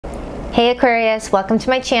Hey Aquarius, welcome to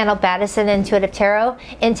my channel, Baddison Intuitive Tarot.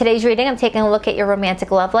 In today's reading, I'm taking a look at your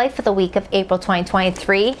romantic love life for the week of April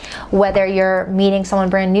 2023. Whether you're meeting someone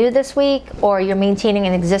brand new this week or you're maintaining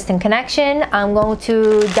an existing connection, I'm going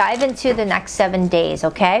to dive into the next 7 days,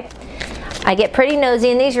 okay? I get pretty nosy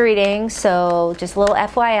in these readings, so just a little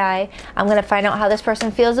FYI. I'm going to find out how this person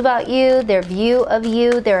feels about you, their view of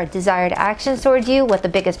you, their desired actions towards you, what the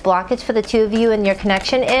biggest blockage for the two of you and your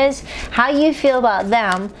connection is, how you feel about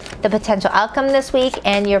them, the potential outcome this week,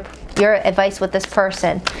 and your advice with this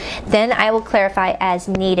person. Then I will clarify as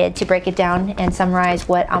needed to break it down and summarize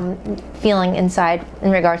what I'm feeling inside in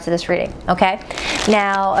regards to this reading, okay?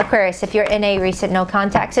 Now, Aquarius, if you're in a recent no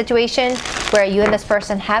contact situation where you and this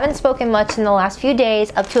person haven't spoken much in the last few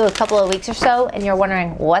days, up to a couple of weeks or so, and you're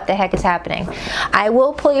wondering what the heck is happening, I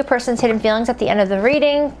will pull your person's hidden feelings at the end of the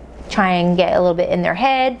reading, try and get a little bit in their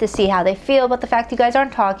head to see how they feel about the fact you guys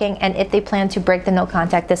aren't talking and if they plan to break the no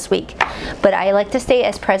contact this week. But I like to stay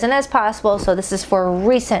as present as possible, so this is for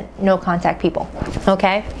recent no contact people,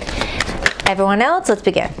 okay? Everyone else, let's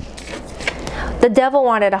begin. The devil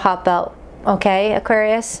wanted to hop out, okay,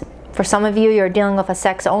 Aquarius? For some of you, you're dealing with a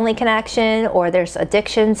sex-only connection, or there's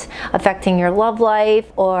addictions affecting your love life,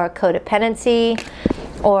 or codependency,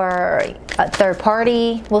 or a third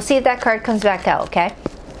party. We'll see if that card comes back out, okay?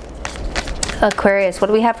 Aquarius, what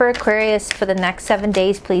do we have for Aquarius for the next 7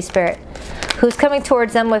 days, please, Spirit? Who's coming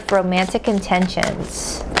towards them with romantic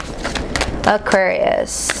intentions?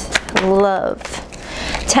 Aquarius, love.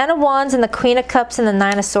 10 of Wands and the Queen of Cups and the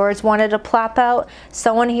 9 of Swords wanted to plop out.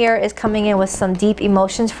 Someone here is coming in with some deep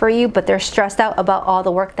emotions for you, but they're stressed out about all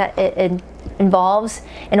the work that it involves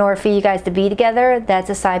in order for you guys to be together.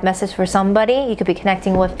 That's a side message for somebody. You could be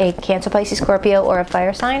connecting with a Cancer, Pisces, Scorpio, or a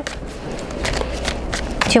fire sign.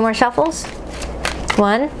 2 more shuffles.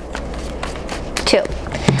 1, 2.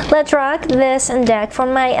 Let's rock this deck for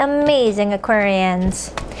my amazing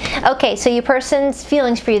Aquarians. Okay, so your person's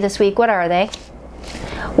feelings for you this week, what are they?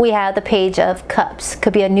 We have the Page of Cups.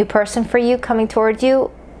 Could be a new person for you coming towards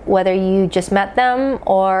you, whether you just met them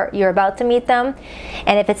or you're about to meet them.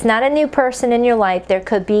 And if it's not a new person in your life, there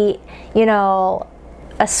could be, you know,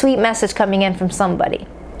 a sweet message coming in from somebody.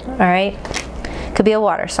 All right? Could be a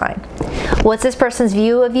water sign. What's this person's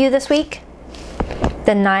view of you this week?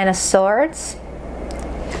 The 9 of Swords.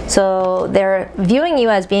 So they're viewing you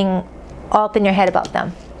as being all up in your head about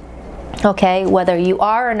them. Okay, whether you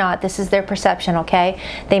are or not, this is their perception, okay?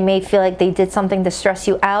 They may feel like they did something to stress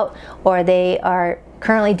you out, or they are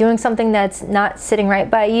currently doing something that's not sitting right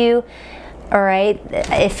by you, all right?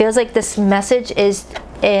 It feels like this message is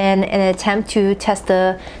in an attempt to test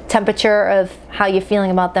the temperature of how you're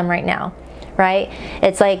feeling about them right now, right?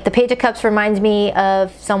 It's like the Page of Cups reminds me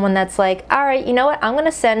of someone that's like, all right, you know what? I'm going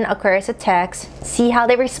to send Aquarius a text, see how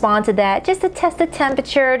they respond to that, just to test the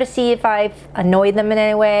temperature to see if I've annoyed them in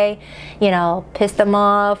any way, you know, pissed them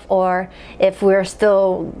off, or if we're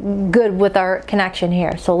still good with our connection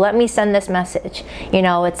here. So let me send this message. You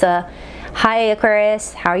know, it's a, hi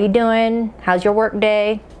Aquarius, how are you doing? How's your work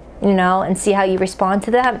day? You know, and see how you respond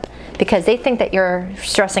to them, because they think that you're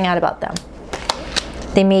stressing out about them.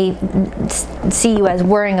 They may see you as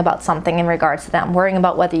worrying about something in regards to them, worrying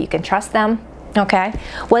about whether you can trust them, okay?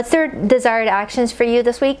 What's their desired actions for you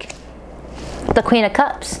this week? The Queen of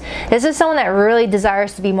Cups. This is someone that really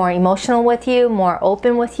desires to be more emotional with you, more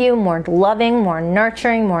open with you, more loving, more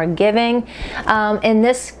nurturing, more giving. And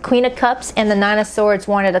this Queen of Cups and the 9 of Swords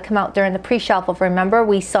wanted to come out during the pre-shuffle. Remember,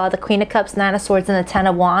 we saw the Queen of Cups, 9 of Swords, and the 10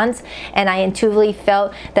 of Wands. And I intuitively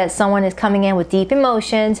felt that someone is coming in with deep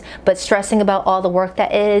emotions, but stressing about all the work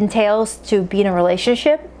that it entails to be in a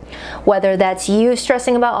relationship. Whether that's you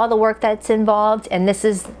stressing about all the work that's involved, and this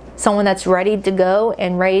is someone that's ready to go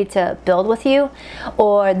and ready to build with you,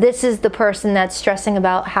 or this is the person that's stressing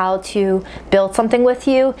about how to build something with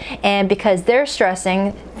you, and because they're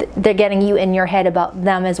stressing, they're getting you in your head about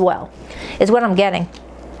them as well, is what I'm getting.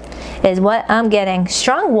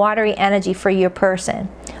 Strong watery energy for your person,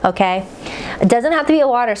 okay? It doesn't have to be a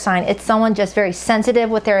water sign. It's someone just very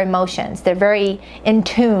sensitive with their emotions. They're very in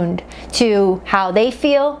tuned to how they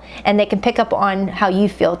feel, and they can pick up on how you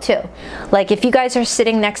feel too. Like if you guys are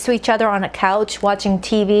sitting next to each other on a couch watching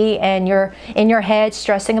TV and you're in your head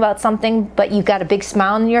stressing about something, but you've got a big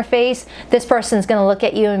smile on your face, this person's gonna look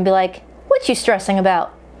at you and be like, what you stressing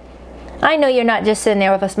about? I know you're not just sitting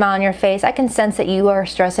there with a smile on your face. I can sense that you are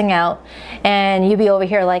stressing out, and you be over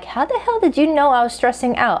here like, how the hell did you know I was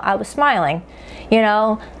stressing out? I was smiling. You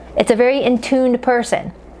know, it's a very in-tuned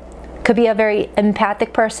person. Could be a very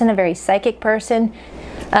empathic person, a very psychic person.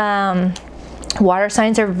 Water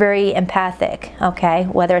signs are very empathic, okay?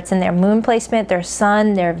 Whether it's in their moon placement, their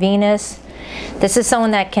sun, their Venus, This is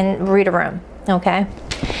someone that can read a room, okay?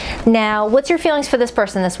 Now, what's your feelings for this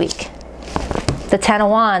person this week? The Ten of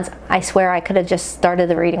Wands. I swear I could have just started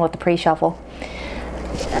the reading with the pre-shuffle.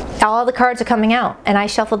 All the cards are coming out, and I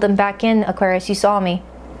shuffled them back in, Aquarius. You saw me.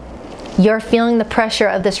 You're feeling the pressure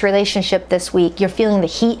of this relationship this week. You're feeling the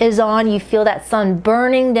heat is on. You feel that sun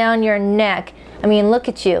burning down your neck. I mean, look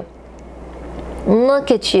at you.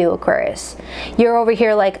 Look at you, Aquarius. You're over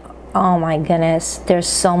here like, oh my goodness, there's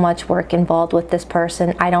so much work involved with this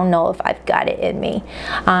person. I don't know if I've got it in me.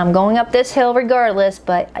 I'm going up this hill regardless,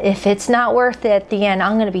 but if it's not worth it at the end,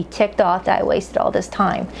 I'm going to be ticked off that I wasted all this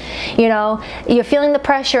time. You know, you're feeling the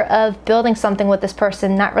pressure of building something with this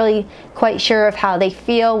person, not really quite sure of how they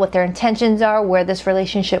feel, what their intentions are, where this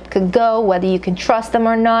relationship could go, whether you can trust them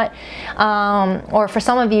or not. Or for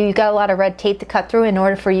some of you, you've got a lot of red tape to cut through in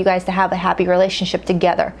order for you guys to have a happy relationship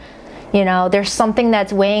together. You know, there's something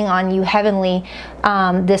that's weighing on you heavily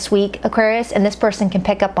this week, Aquarius, and this person can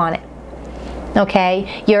pick up on it.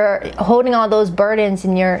 Okay? You're holding all those burdens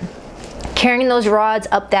and you're carrying those rods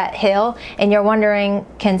up that hill, and you're wondering,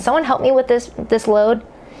 can someone help me with this load?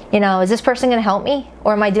 You know, is this person going to help me,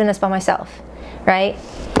 or am I doing this by myself? Right?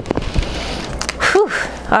 Whew.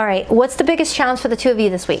 All right. What's the biggest challenge for the two of you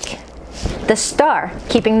this week? The Star,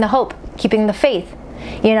 keeping the hope, keeping the faith.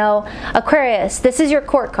 You know, Aquarius, this is your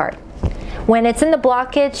court card. When it's in the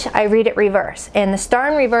blockage, I read it reverse. And the Star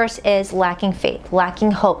in reverse is lacking faith,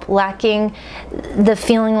 lacking hope, lacking the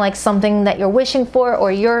feeling like something that you're wishing for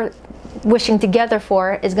or you're wishing together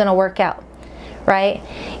for is going to work out, right?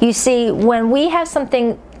 You see, when we have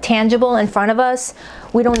something tangible in front of us,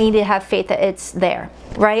 we don't need to have faith that it's there,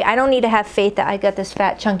 right? I don't need to have faith that I got this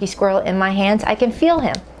fat, chunky squirrel in my hands. I can feel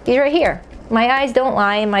him. He's right here. My eyes don't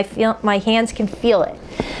lie, and my hands can feel it.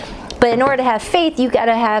 But in order to have faith, you got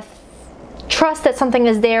to have trust that something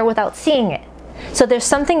is there without seeing it. So there's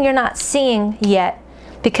something you're not seeing yet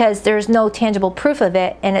because there's no tangible proof of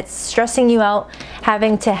it, and it's stressing you out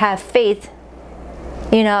having to have faith.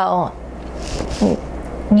 You know,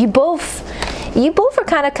 you both are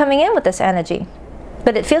kind of coming in with this energy,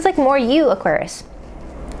 but it feels like more you, Aquarius,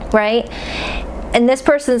 right? And this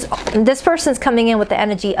person's coming in with the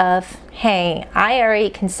energy of, hey, I already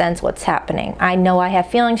can sense what's happening. I know I have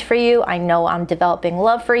feelings for you. I know I'm developing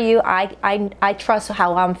love for you. I trust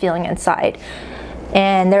how I'm feeling inside.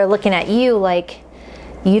 And they're looking at you like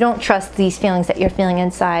you don't trust these feelings that you're feeling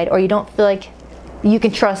inside, or you don't feel like you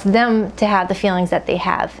can trust them to have the feelings that they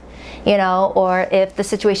have. You know, or if the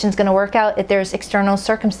situation's going to work out, if there's external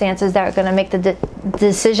circumstances that are going to make the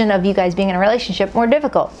decision of you guys being in a relationship more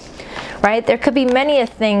difficult. Right? There could be many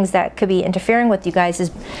things that could be interfering with you guys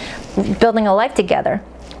is building a life together.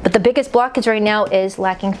 But the biggest blockage right now is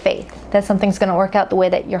lacking faith that something's going to work out the way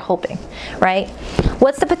that you're hoping. Right?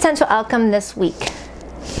 What's the potential outcome this week?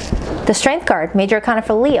 The Strength card, Major Arcana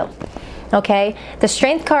for Leo. Okay? The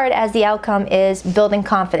Strength card as the outcome is building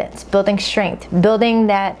confidence, building strength, building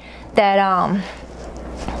that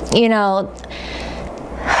you know,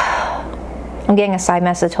 I'm getting a side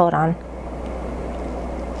message, hold on.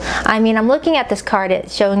 I mean, I'm looking at this card,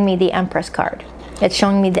 it's showing me the Empress card. It's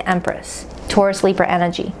showing me the Empress, Taurus, Libra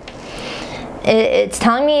energy. It's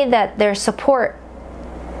telling me that there's support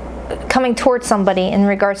coming towards somebody in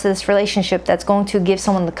regards to this relationship that's going to give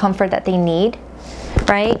someone the comfort that they need,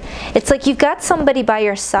 right? It's like you've got somebody by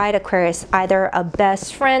your side, Aquarius, either a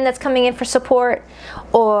best friend that's coming in for support,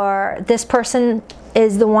 or this person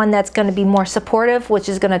is the one that's going to be more supportive, which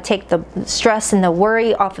is going to take the stress and the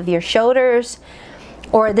worry off of your shoulders.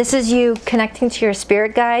 Or this is you connecting to your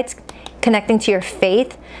spirit guides, connecting to your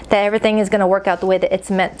faith that everything is going to work out the way that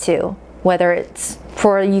it's meant to. Whether it's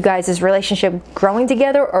for you guys' relationship growing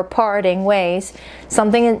together or parting ways,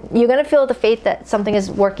 you're going to feel the faith that something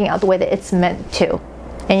is working out the way that it's meant to.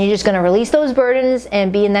 And you're just going to release those burdens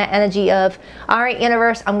and be in that energy of, all right,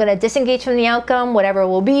 universe, I'm going to disengage from the outcome. Whatever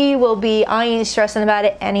will be, will be. I ain't stressing about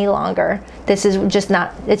it any longer. This is just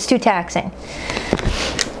not, it's too taxing.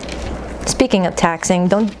 Speaking of taxing,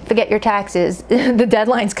 don't forget your taxes. The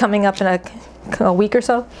deadline's coming up in a week or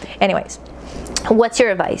so. Anyways, what's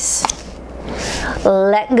your advice?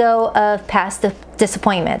 Let go of past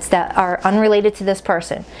disappointments that are unrelated to this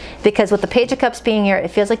person. Because with the Page of Cups being here, it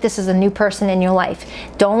feels like this is a new person in your life.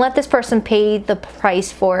 Don't let this person pay the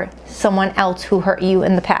price for someone else who hurt you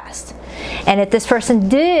in the past. And if this person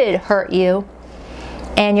did hurt you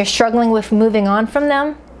and you're struggling with moving on from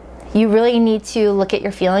them, you really need to look at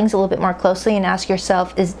your feelings a little bit more closely and ask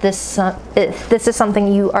yourself, if this is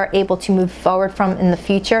something you are able to move forward from in the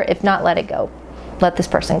future? If not, let it go. Let this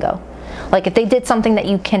person go. Like if they did something that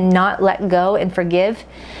you cannot let go and forgive,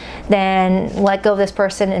 then let go of this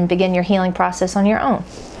person and begin your healing process on your own.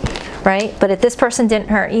 right? But if this person didn't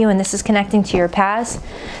hurt you and this is connecting to your past,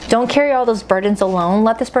 don't carry all those burdens alone.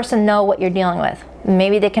 Let this person know what you're dealing with.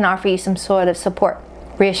 Maybe they can offer you some sort of support,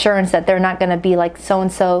 reassurance that they're not going to be like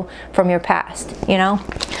so-and-so from your past, you know?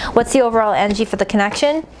 What's the overall energy for the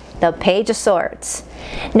connection? The Page of Swords.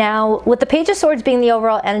 Now, with the Page of Swords being the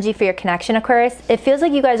overall energy for your connection, Aquarius, it feels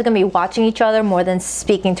like you guys are going to be watching each other more than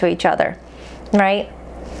speaking to each other, right?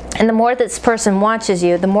 And the more this person watches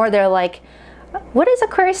you, the more they're like, what is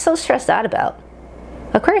Aquarius so stressed out about?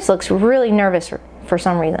 Aquarius looks really nervous for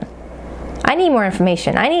some reason. I need more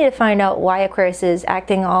information. I need to find out why Aquarius is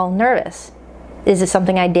acting all nervous. Is it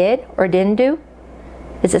something I did or didn't do?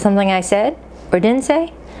 Is it something I said or didn't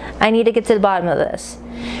say? I need to get to the bottom of this,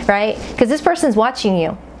 right? Because this person's watching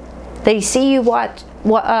you. They see you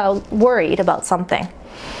worried about something.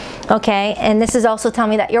 Okay, and this is also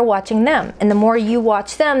telling me that you're watching them. And the more you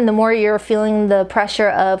watch them, the more you're feeling the pressure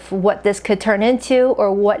of what this could turn into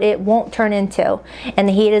or what it won't turn into. And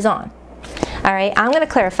the heat is on. All right, I'm going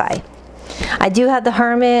to clarify. I do have the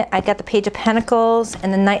Hermit, I got the Page of Pentacles,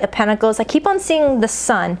 and the Knight of Pentacles. I keep on seeing the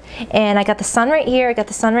Sun, and I got the Sun right here, I got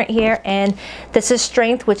the Sun right here, and this is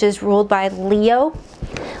Strength, which is ruled by Leo.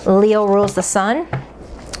 Leo rules the Sun.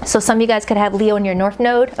 So some of you guys could have Leo in your North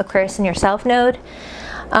Node, Aquarius in your South Node.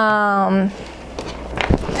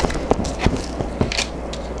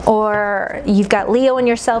 Or you've got Leo in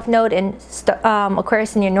your South Node and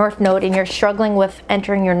Aquarius in your North Node, and you're struggling with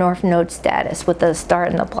entering your North Node status with the star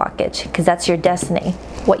and the blockage, because that's your destiny,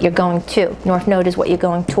 what you're going to. North Node is what you're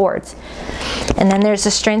going towards. And then there's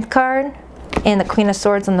the Strength card and the Queen of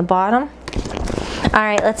Swords on the bottom. All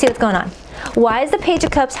right, let's see what's going on. Why is the Page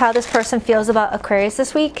of Cups how this person feels about Aquarius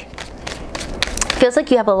this week? Feels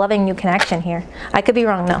like you have a loving new connection here. I could be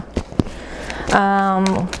wrong though.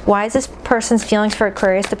 Why is this person's feelings for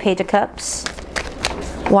Aquarius the Page of Cups?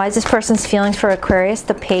 Why is this person's feelings for Aquarius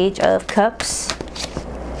the Page of Cups?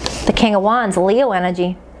 The King of Wands, Leo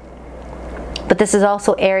energy. But this is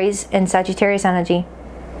also Aries and Sagittarius energy.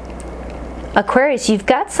 Aquarius, you've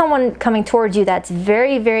got someone coming towards you that's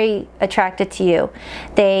very, very attracted to you.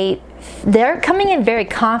 They're coming in very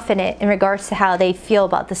confident in regards to how they feel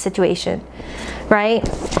about the situation, right?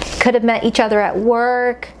 Could have met each other at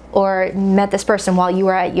work, or met this person while you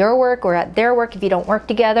were at your work or at their work if you don't work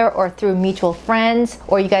together, or through mutual friends,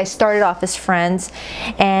 or you guys started off as friends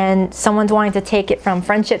and someone's wanting to take it from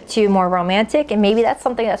friendship to more romantic, and maybe that's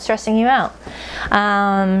something that's stressing you out.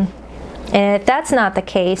 And if that's not the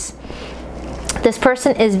case, this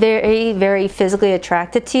person is very, very physically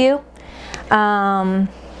attracted to you. And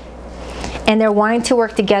they're wanting to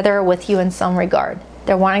work together with you in some regard.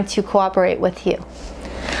 They're wanting to cooperate with you.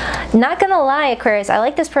 Not gonna lie, Aquarius, I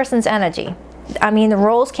like this person's energy. I mean, the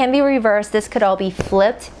roles can be reversed. This could all be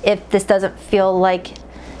flipped if this doesn't feel like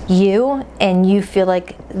you and you feel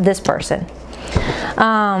like this person.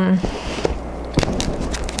 But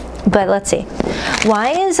let's see.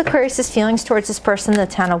 Why is Aquarius's feelings towards this person the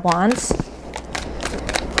Ten of Wands?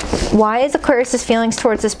 Why is Aquarius's feelings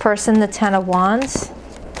towards this person the Ten of Wands?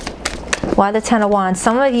 Why the Ten of Wands?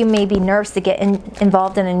 Some of you may be nervous to get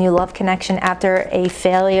involved in a new love connection after a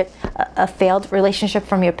failed relationship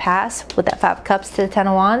from your past, with that Five of Cups to the Ten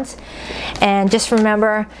of Wands. And just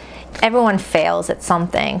remember, everyone fails at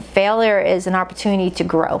something. Failure is an opportunity to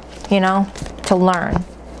grow, you know, to learn,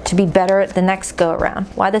 to be better at the next go around.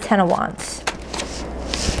 Why the Ten of Wands?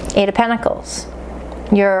 Eight of Pentacles.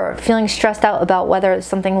 You're feeling stressed out about whether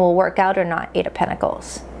something will work out or not. Eight of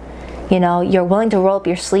Pentacles. You know, you're willing to roll up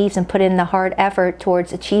your sleeves and put in the hard effort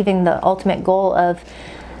towards achieving the ultimate goal of,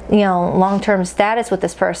 you know, long-term status with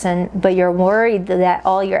this person, but you're worried that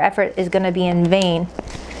all your effort is going to be in vain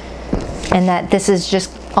and that this is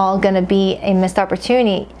just all going to be a missed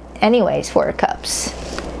opportunity anyways. Four of Cups.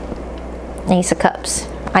 Ace of Cups.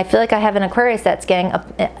 I feel like I have an Aquarius that's getting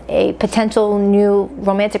a potential new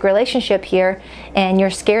romantic relationship here, and you're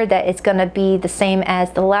scared that it's going to be the same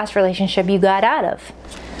as the last relationship you got out of,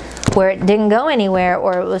 where it didn't go anywhere,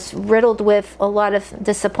 or it was riddled with a lot of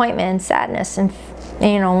disappointment and sadness and,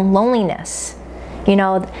 you know, loneliness. You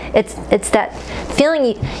know, it's that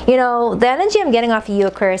feeling, you know, the energy I'm getting off of you,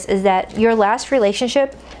 Aquarius, is that your last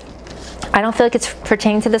relationship, I don't feel like it's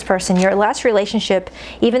pertaining to this person. Your last relationship,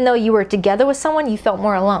 even though you were together with someone, you felt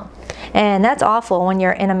more alone. And that's awful when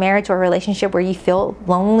you're in a marriage or a relationship where you feel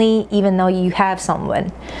lonely even though you have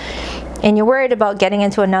someone. And you're worried about getting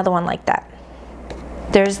into another one like that.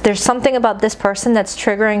 There's something about this person that's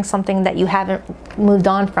triggering something that you haven't moved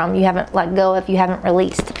on from, you haven't let go of, you haven't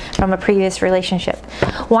released from a previous relationship.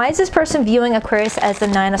 Why is this person viewing Aquarius as the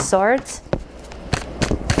Nine of Swords?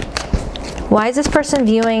 Why is this person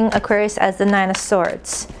viewing Aquarius as the Nine of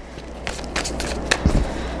Swords?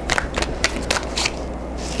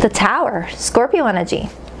 The Tower, Scorpio energy.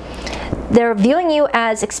 They're viewing you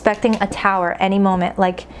as expecting a tower any moment,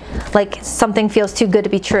 like something feels too good to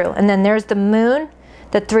be true. And then there's the Moon,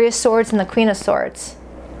 the Three of Swords, and the Queen of Swords.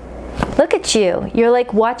 Look at you. You're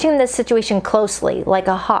like watching this situation closely, like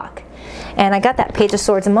a hawk. And I got that Page of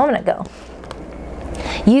Swords a moment ago.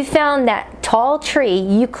 You found that tall tree,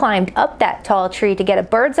 you climbed up that tall tree to get a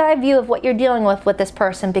bird's eye view of what you're dealing with this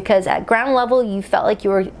person, because at ground level you felt like you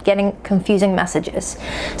were getting confusing messages.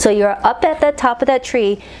 So you're up at the top of that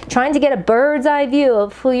tree trying to get a bird's eye view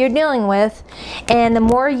of who you're dealing with, and the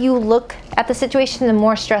more you look at the situation, the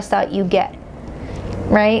more stressed out you get,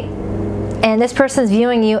 right? And this person's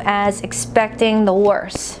viewing you as expecting the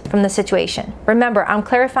worst from the situation. Remember, I'm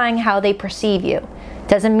clarifying how they perceive you.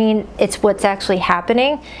 Doesn't mean it's what's actually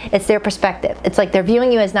happening. It's their perspective. It's like they're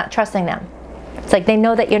viewing you as not trusting them. It's like they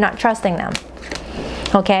know that you're not trusting them.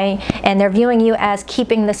 Okay? And they're viewing you as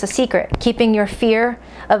keeping this a secret. Keeping your fear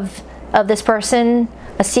of this person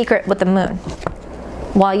a secret with the Moon.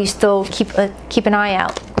 While you still keep an eye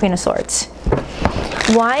out. Queen of Swords.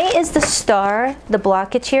 Why is the Star the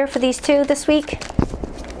blockage here for these two this week?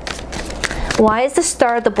 Why is the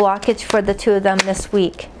Star the blockage for the two of them this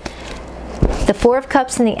week? The Four of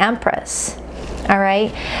Cups and the Empress. All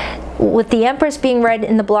right, with the Empress being read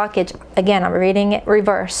in the blockage, again, I'm reading it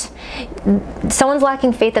reverse. Someone's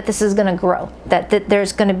lacking faith that this is going to grow, that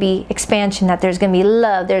there's going to be expansion, that there's going to be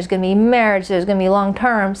love, there's going to be marriage, there's going to be long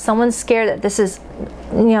term. Someone's scared that this is,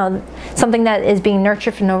 you know, something that is being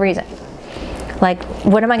nurtured for no reason. Like,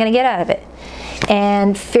 what am I going to get out of it?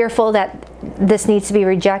 And fearful that this needs to be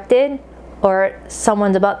rejected, or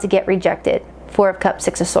someone's about to get rejected. Four of Cups,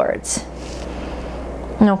 Six of Swords.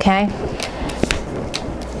 Okay.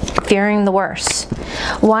 Fearing the worst.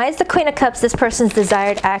 Why is the Queen of Cups this person's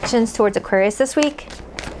desired actions towards Aquarius this week?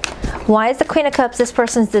 Why is the Queen of Cups this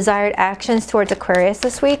person's desired actions towards Aquarius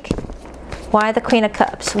this week? Why the Queen of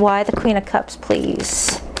Cups? Why the Queen of Cups,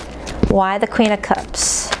 please? Why the Queen of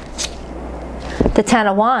Cups? The Ten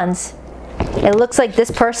of Wands. It looks like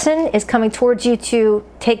this person is coming towards you to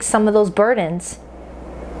take some of those burdens.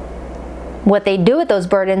 What they do with those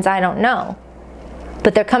burdens, I don't know.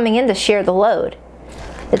 But they're coming in to share the load.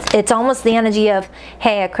 It's almost the energy of,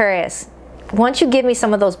 hey, Aquarius, why don't you give me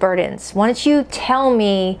some of those burdens? Why don't you tell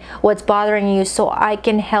me what's bothering you so I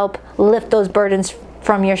can help lift those burdens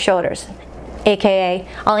from your shoulders? AKA,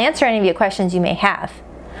 I'll answer any of your questions you may have.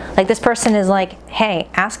 Like, this person is like, hey,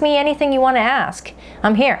 ask me anything you want to ask.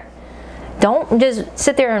 I'm here. Don't just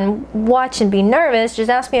sit there and watch and be nervous. Just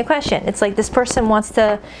ask me a question. It's like this person wants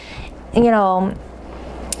to, you know,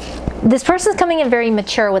 this person's coming in very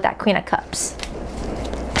mature with that Queen of Cups.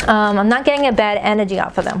 I'm not getting a bad energy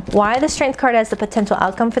off of them. Why the Strength card as the potential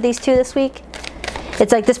outcome for these two this week?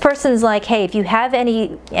 It's like this person's like, hey, if you have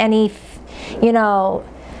any you know,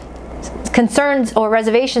 concerns or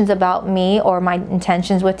reservations about me or my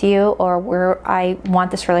intentions with you or where I want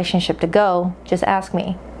this relationship to go, just ask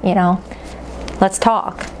me, you know. Let's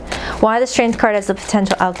talk. Why the Strength card as the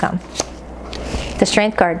potential outcome? The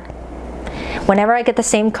Strength card. Whenever I get the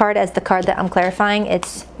same card as the card that I'm clarifying,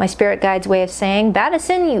 it's my spirit guide's way of saying,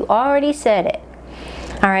 Baddison, you already said it.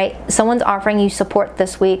 All right, someone's offering you support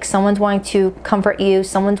this week. Someone's wanting to comfort you.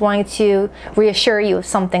 Someone's wanting to reassure you of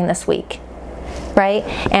something this week, right?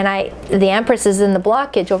 And the Empress is in the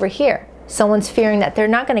blockage over here. Someone's fearing that they're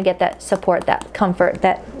not going to get that support, that comfort,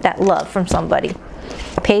 that love from somebody.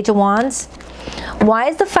 Page of Wands. Why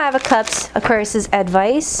is the Five of Cups Aquarius's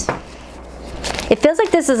advice? It feels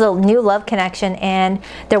like this is a new love connection and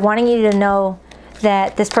they're wanting you to know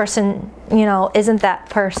that this person, you know, isn't that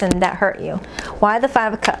person that hurt you. Why the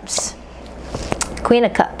Five of Cups? Queen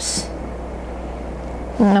of Cups.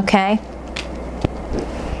 Okay.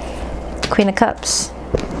 Queen of Cups.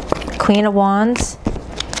 Queen of Wands.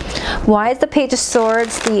 Why is the Page of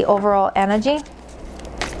Swords the overall energy?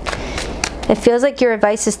 It feels like your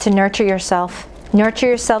advice is to nurture yourself. Nurture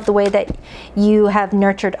yourself the way that you have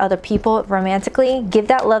nurtured other people romantically. Give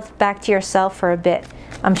that love back to yourself for a bit.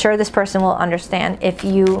 I'm sure this person will understand if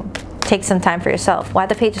you take some time for yourself. Why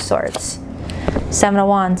the Page of Swords? Seven of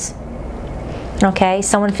Wands. Okay,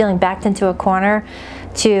 someone feeling backed into a corner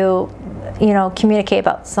to, you know, communicate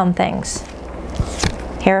about some things.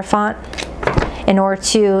 Hierophant, in order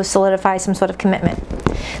to solidify some sort of commitment.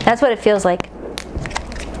 That's what it feels like.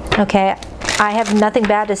 Okay, I have nothing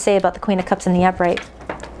bad to say about the Queen of Cups in the upright.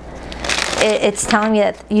 It's telling me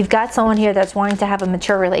that you've got someone here that's wanting to have a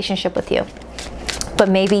mature relationship with you. But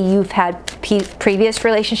maybe you've had previous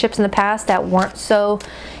relationships in the past that weren't so,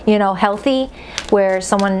 you know, healthy, where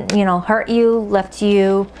someone, you know, hurt you, left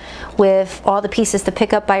you with all the pieces to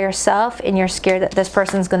pick up by yourself, and you're scared that this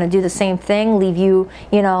person's going to do the same thing, leave you,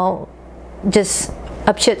 you know, just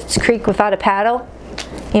up shit's creek without a paddle.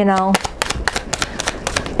 You know,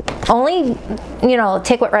 only, you know,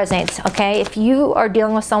 take what resonates, okay? If you are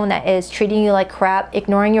dealing with someone that is treating you like crap,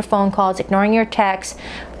 ignoring your phone calls, ignoring your texts,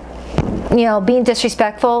 you know, being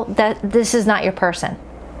disrespectful, that this is not your person,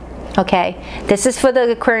 okay? This is for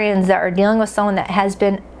the Aquarians that are dealing with someone that has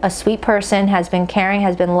been a sweet person, has been caring,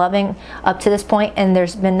 has been loving up to this point, and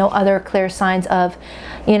there's been no other clear signs of,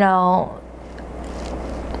 you know,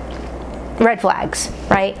 red flags,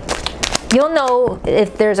 right? You'll know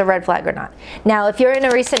if there's a red flag or not. Now, if you're in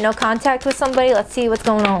a recent no contact with somebody, let's see what's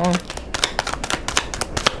going on.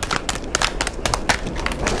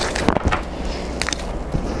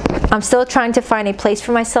 I'm still trying to find a place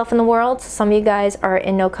for myself in the world. Some of you guys are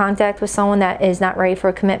in no contact with someone that is not ready for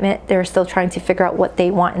a commitment. They're still trying to figure out what they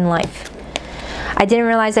want in life. I didn't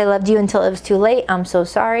realize I loved you until it was too late. I'm so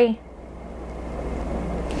sorry.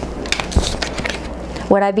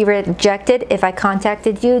 Would I be rejected if I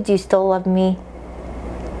contacted you? Do you still love me?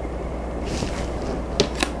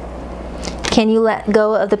 Can you let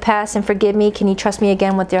go of the past and forgive me? Can you trust me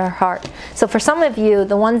again with your heart? So for some of you,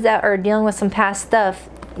 the ones that are dealing with some past stuff,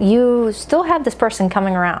 you still have this person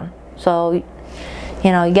coming around. So,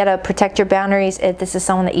 you know, you got to protect your boundaries if this is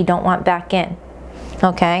someone that you don't want back in.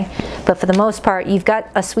 Okay? But for the most part, you've got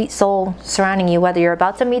a sweet soul surrounding you, whether you're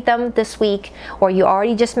about to meet them this week or you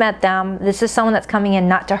already just met them. This is someone that's coming in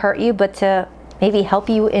not to hurt you, but to maybe help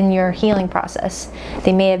you in your healing process.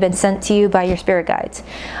 They may have been sent to you by your spirit guides.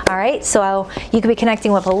 All right, so you could be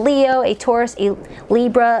connecting with a Leo, a Taurus, a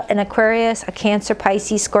Libra, an Aquarius, a Cancer,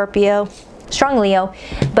 Pisces, Scorpio, strong Leo,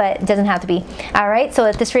 but it doesn't have to be. All right, so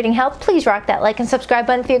if this reading helped, please rock that like and subscribe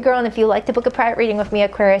button for your girl. And if you'd like to book a private reading with me,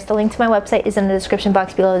 Aquarius, the link to my website is in the description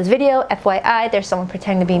box below this video. FYI, there's someone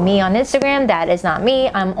pretending to be me on Instagram. That is not me.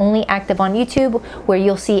 I'm only active on YouTube, where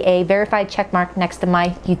you'll see a verified check mark next to my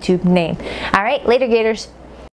YouTube name. All right, later, Gators.